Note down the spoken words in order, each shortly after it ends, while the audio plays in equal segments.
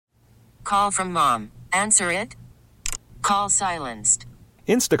call from mom. Answer it. Call silenced.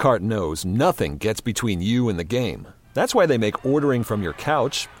 Instacart knows nothing gets between you and the game. That's why they make ordering from your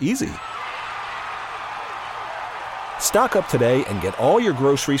couch easy. Stock up today and get all your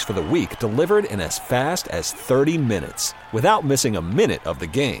groceries for the week delivered in as fast as 30 minutes without missing a minute of the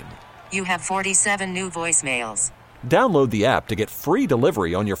game. You have 47 new voicemails. Download the app to get free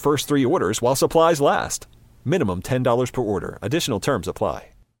delivery on your first 3 orders while supplies last. Minimum $10 per order. Additional terms apply.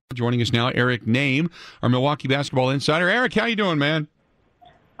 Joining us now, Eric Nehm, our Milwaukee basketball insider. Eric, how you doing, man?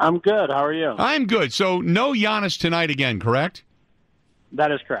 I'm good. How are you? I'm good. So no Giannis tonight again, correct?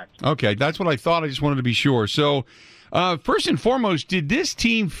 That is correct. Okay, that's what I thought. I just wanted to be sure. So first and foremost, did this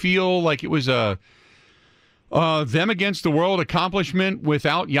team feel like it was a them against the world accomplishment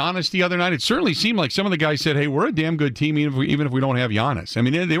without Giannis the other night? It certainly seemed like some of the guys said, hey, we're a damn good team even if we don't have Giannis. I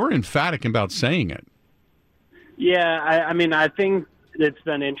mean, they were emphatic about saying it. Yeah, I mean, I think it's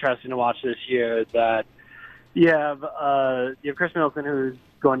been interesting to watch this year that you have Chris Middleton, who's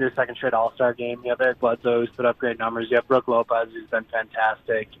going to a second straight All-Star game. You have Eric Bledsoe, who's put up great numbers. You have Brook Lopez, who's been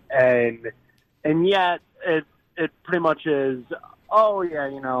fantastic. And yet it pretty much is, oh, yeah,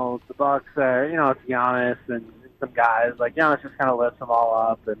 the Bucks are, it's Giannis and some guys. Like, Giannis just kind of lifts them all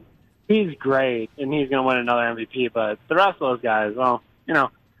up, and he's great, and he's going to win another MVP. But the rest of those guys, well,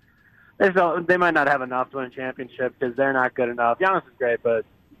 they might not have enough to win a championship because they're not good enough. Giannis is great, but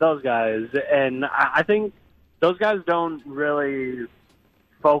those guys, and I think those guys don't really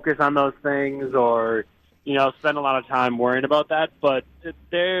focus on those things or, spend a lot of time worrying about that. But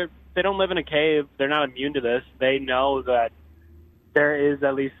they don't live in a cave. They're not immune to this. They know that there is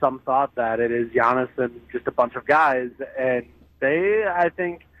at least some thought that it is Giannis and just a bunch of guys. And I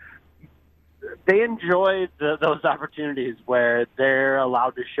think they enjoy those opportunities where they're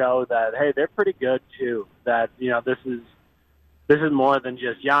allowed to show that, hey, they're pretty good too. That this is more than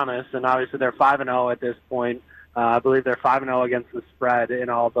just Giannis, and obviously they're 5-0 at this point. I believe they're 5-0 against the spread in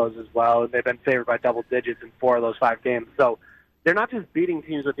all of those as well, and they've been favored by double digits in 4 of those 5 games. So they're not just beating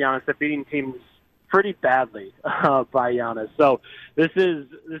teams with Giannis; they're beating teams pretty badly by Giannis. So this is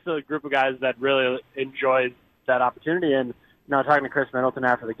a group of guys that really enjoys that opportunity. And talking to Chris Middleton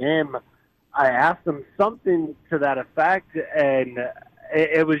after the game, I asked him something to that effect, and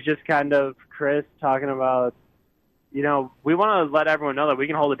it was just kind of Chris talking about, we want to let everyone know that we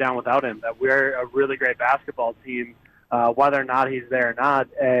can hold it down without him, that we're a really great basketball team, whether or not he's there or not.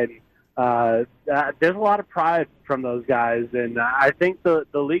 And there's a lot of pride from those guys, and I think the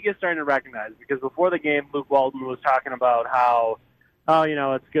league is starting to recognize, because before the game, Luke Walton was talking about how,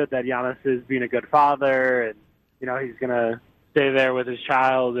 it's good that Giannis is being a good father, and, he's going to stay there with his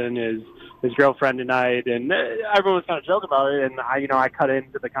child and his girlfriend tonight, and everyone was kind of joking about it, and I cut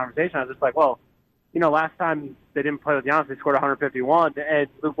into the conversation. I was just like, well, last time they didn't play with Giannis, they scored 151, and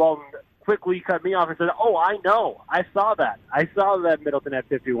Luke Walton quickly cut me off and said, oh, I know. I saw that. I saw that Middleton at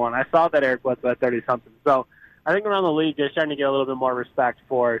 51. I saw that Eric Bledsoe at 30-something. So I think around the league, they're starting to get a little bit more respect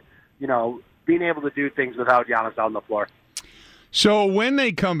for, being able to do things without Giannis on the floor. So when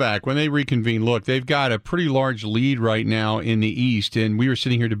they come back, when they reconvene, look, they've got a pretty large lead right now in the East, and we were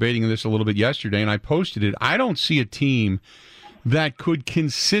sitting here debating this a little bit yesterday, and I posted it. I don't see a team that could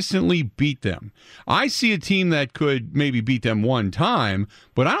consistently beat them. I see a team that could maybe beat them one time,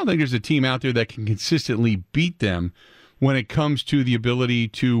 but I don't think there's a team out there that can consistently beat them when it comes to the ability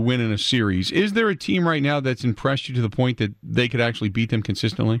to win in a series. Is there a team right now that's impressed you to the point that they could actually beat them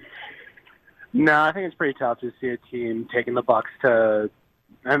consistently? No, I think it's pretty tough to see a team taking the Bucks to,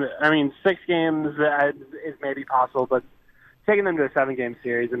 6 games is maybe possible, but taking them to a 7-game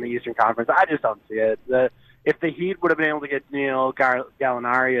series in the Eastern Conference, I just don't see it. If the Heat would have been able to get Neil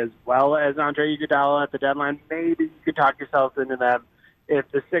Gallinari as well as Andre Iguodala at the deadline, maybe you could talk yourself into them. If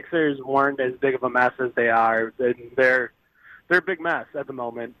the Sixers weren't as big of a mess as they are, then they're a big mess at the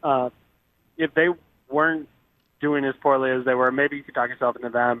moment. If they weren't doing as poorly as they were, maybe you could talk yourself into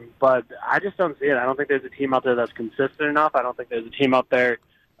them. But I just don't see it. I don't think there's a team out there that's consistent enough. I don't think there's a team out there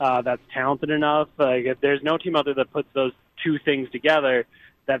that's talented enough. If there's no team out there that puts those two things together,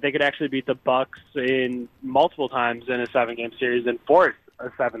 that they could actually beat the Bucks in multiple times in a 7-game series and force a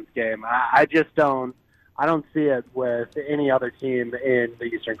 7th game. I just don't see it with any other team in the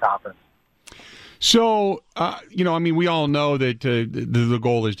Eastern Conference. So, we all know that the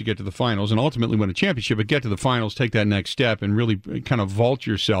goal is to get to the finals and ultimately win a championship, but get to the finals, take that next step, and really kind of vault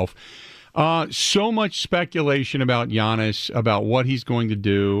yourself. So much speculation about Giannis, about what he's going to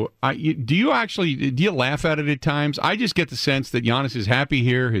do. Do you laugh at it at times? I just get the sense that Giannis is happy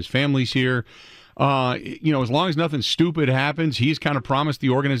here, his family's here. As long as nothing stupid happens, he's kind of promised the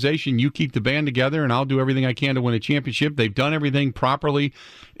organization, you keep the band together and I'll do everything I can to win a championship. They've done everything properly.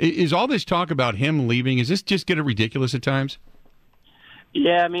 Is all this talk about him leaving, is this just getting ridiculous at times?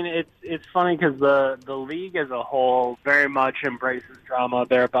 Yeah, I mean, it's funny because the league as a whole very much embraces drama.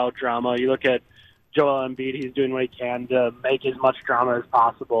 They're about drama. You look at Joel Embiid, he's doing what he can to make as much drama as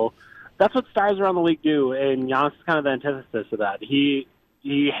possible. That's what stars around the league do, and Giannis is kind of the antithesis of that. He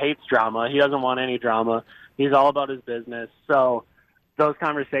hates drama. He doesn't want any drama. He's all about his business. So those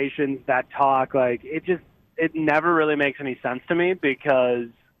conversations, that talk, it never really makes any sense to me because,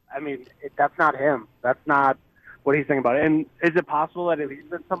 I mean, that's not him. That's not what he's thinking about. And is it possible that it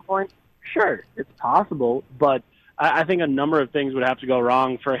leaves at some point? Sure, it's possible. But I think a number of things would have to go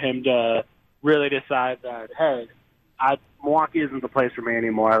wrong for him to really decide that, hey, Milwaukee isn't the place for me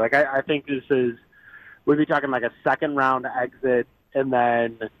anymore. I think we'd be talking like a second-round exit and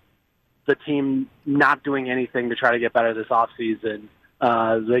then the team not doing anything to try to get better this offseason.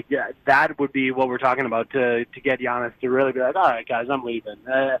 That would be what we're talking about to get Giannis to really be like, all right, guys, I'm leaving.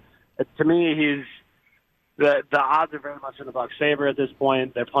 To me, the odds are very much in the Bucks' favor at this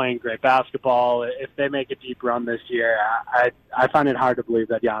point. They're playing great basketball. If they make a deep run this year, I find it hard to believe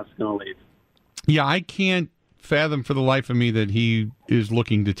that Giannis is going to leave. Yeah, I can't fathom for the life of me that he is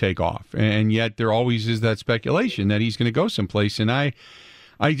looking to take off. And yet there always is that speculation that he's going to go someplace. And I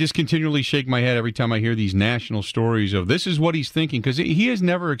just continually shake my head every time I hear these national stories of this is what he's thinking, because he has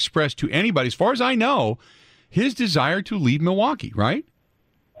never expressed to anybody, as far as I know, his desire to leave Milwaukee, right?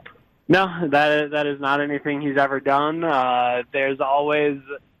 No, that is not anything he's ever done. There's always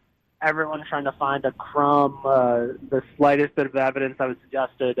everyone trying to find a crumb, the slightest bit of evidence that was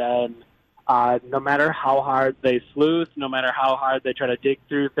suggested, and no matter how hard they sleuth, no matter how hard they try to dig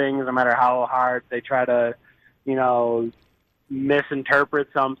through things, no matter how hard they try to, misinterpret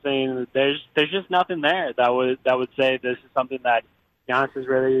something, there's just nothing there that would say this is something that Giannis is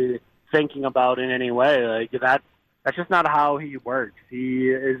really thinking about in any way. That's just not how he works. He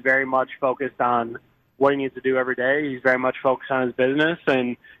is very much focused on what he needs to do every day. He's very much focused on his business,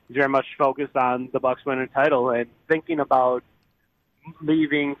 and he's very much focused on the Bucks winning a title. And thinking about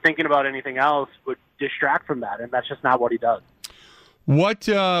leaving, thinking about anything else would distract from that, and that's just not what he does. What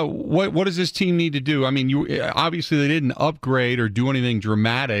does this team need to do? I mean, obviously they didn't upgrade or do anything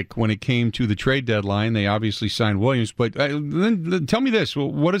dramatic when it came to the trade deadline. They obviously signed Williams, but then tell me this: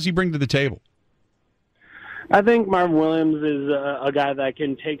 what does he bring to the table? I think Marvin Williams is a guy that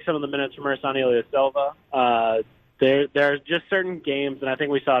can take some of the minutes from Ersan Ilyasova. There are just certain games, and I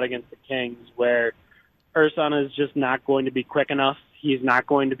think we saw it against the Kings, where Ersan is just not going to be quick enough. He's not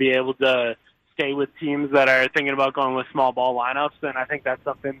going to be able to stay with teams that are thinking about going with small ball lineups, and I think that's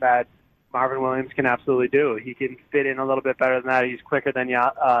something that Marvin Williams can absolutely do. He can fit in a little bit better than that. He's quicker than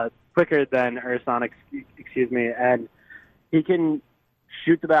Ersan, and he can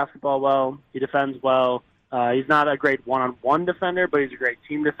shoot the basketball well. He defends well. He's not a great one-on-one defender, but he's a great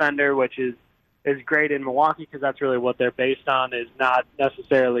team defender, which is great in Milwaukee because that's really what they're based on, is not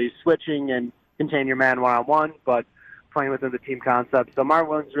necessarily switching and contain your man one-on-one, but playing within the team concept. So Marvin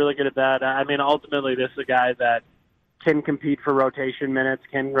Williams is really good at that. I mean, ultimately, this is a guy that can compete for rotation minutes,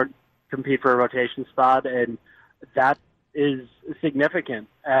 can compete for a rotation spot, and that is significant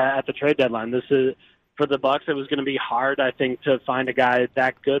at the trade deadline. This is, for the Bucks, it was going to be hard, I think, to find a guy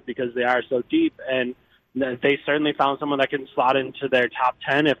that good because they are so deep, and they certainly found someone that can slot into their top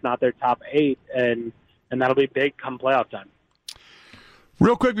 10, if not their top 8, and that'll be big come playoff time.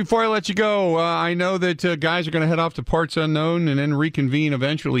 Real quick before I let you go, I know that guys are going to head off to Parts Unknown and then reconvene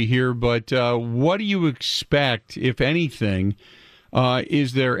eventually here, but what do you expect, if anything?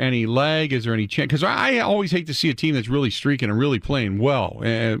 Is there any lag? Is there any chance? Because I always hate to see a team that's really streaking and really playing well,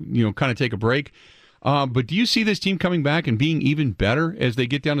 kind of take a break. But do you see this team coming back and being even better as they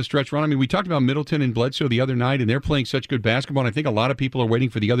get down the stretch run? I mean, we talked about Middleton and Bledsoe the other night, and they're playing such good basketball, and I think a lot of people are waiting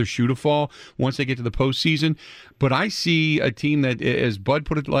for the other shoe to fall once they get to the postseason. But I see a team that, as Bud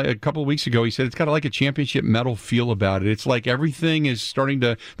put it a couple of weeks ago, he said it's got like a championship medal feel about it. It's like everything is starting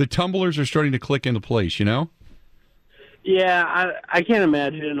to – the tumblers are starting to click into place, you know? Yeah, I can't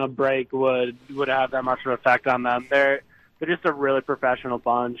imagine a break would have that much of an effect on them. They're just a really professional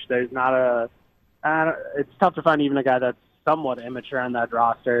bunch. There's not a – it's tough to find even a guy that's somewhat immature on that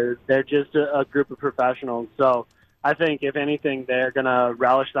roster. They're just a group of professionals. So I think, if anything, they're going to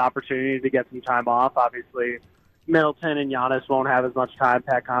relish the opportunity to get some time off. Obviously, Middleton and Giannis won't have as much time.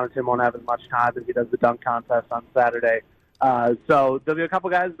 Pat Connaughton won't have as much time as he does the dunk contest on Saturday. So there'll be a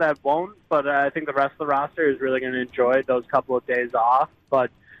couple guys that won't, but I think the rest of the roster is really going to enjoy those couple of days off. But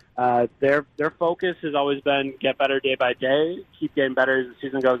their focus has always been get better day by day, keep getting better as the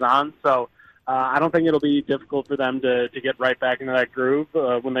season goes on. So I don't think it'll be difficult for them to get right back into that groove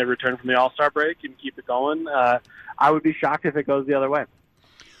when they return from the All-Star break and keep it going. I would be shocked if it goes the other way.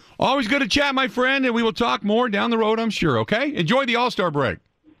 Always good to chat, my friend, and we will talk more down the road, I'm sure, okay? Enjoy the All-Star break.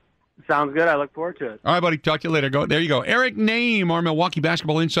 Sounds good. I look forward to it. All right, buddy. Talk to you later. There you go. Eric Nehm, our Milwaukee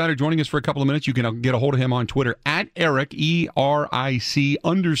basketball insider, joining us for a couple of minutes. You can get a hold of him on Twitter at Eric, ERIC_Name,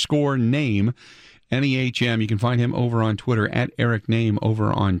 NEHM. You can find him over on Twitter at Eric Nehm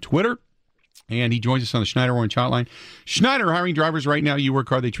over on Twitter. And he joins us on the Schneider Orange Hotline. Schneider hiring drivers right now. You work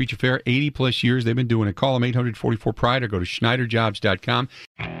hard, they treat you fair. 80-plus years they've been doing it. Call them 844-PRIDE or go to schneiderjobs.com.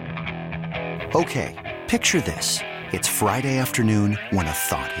 Okay, picture this. It's Friday afternoon when a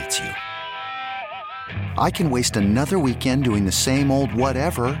thought hits you. I can waste another weekend doing the same old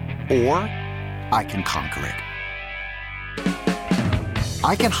whatever, or I can conquer it.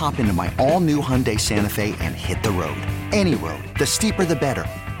 I can hop into my all-new Hyundai Santa Fe and hit the road. Any road. The steeper, the better.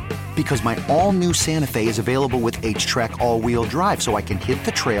 Because my all-new Santa Fe is available with H-Track all-wheel drive, so I can hit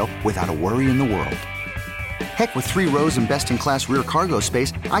the trail without a worry in the world. Heck, with 3 rows and best-in-class rear cargo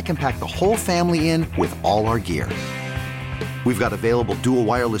space, I can pack the whole family in with all our gear. We've got available dual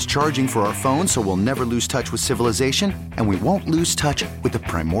wireless charging for our phones, so we'll never lose touch with civilization, and we won't lose touch with the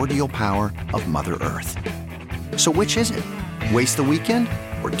primordial power of Mother Earth. So which is it? Waste the weekend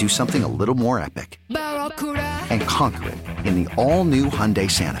or do something a little more epic? And conquer it in the all-new Hyundai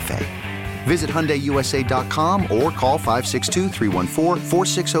Santa Fe. Visit HyundaiUSA.com or call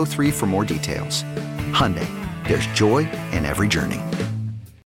 562-314-4603 for more details. Hyundai, there's joy in every journey.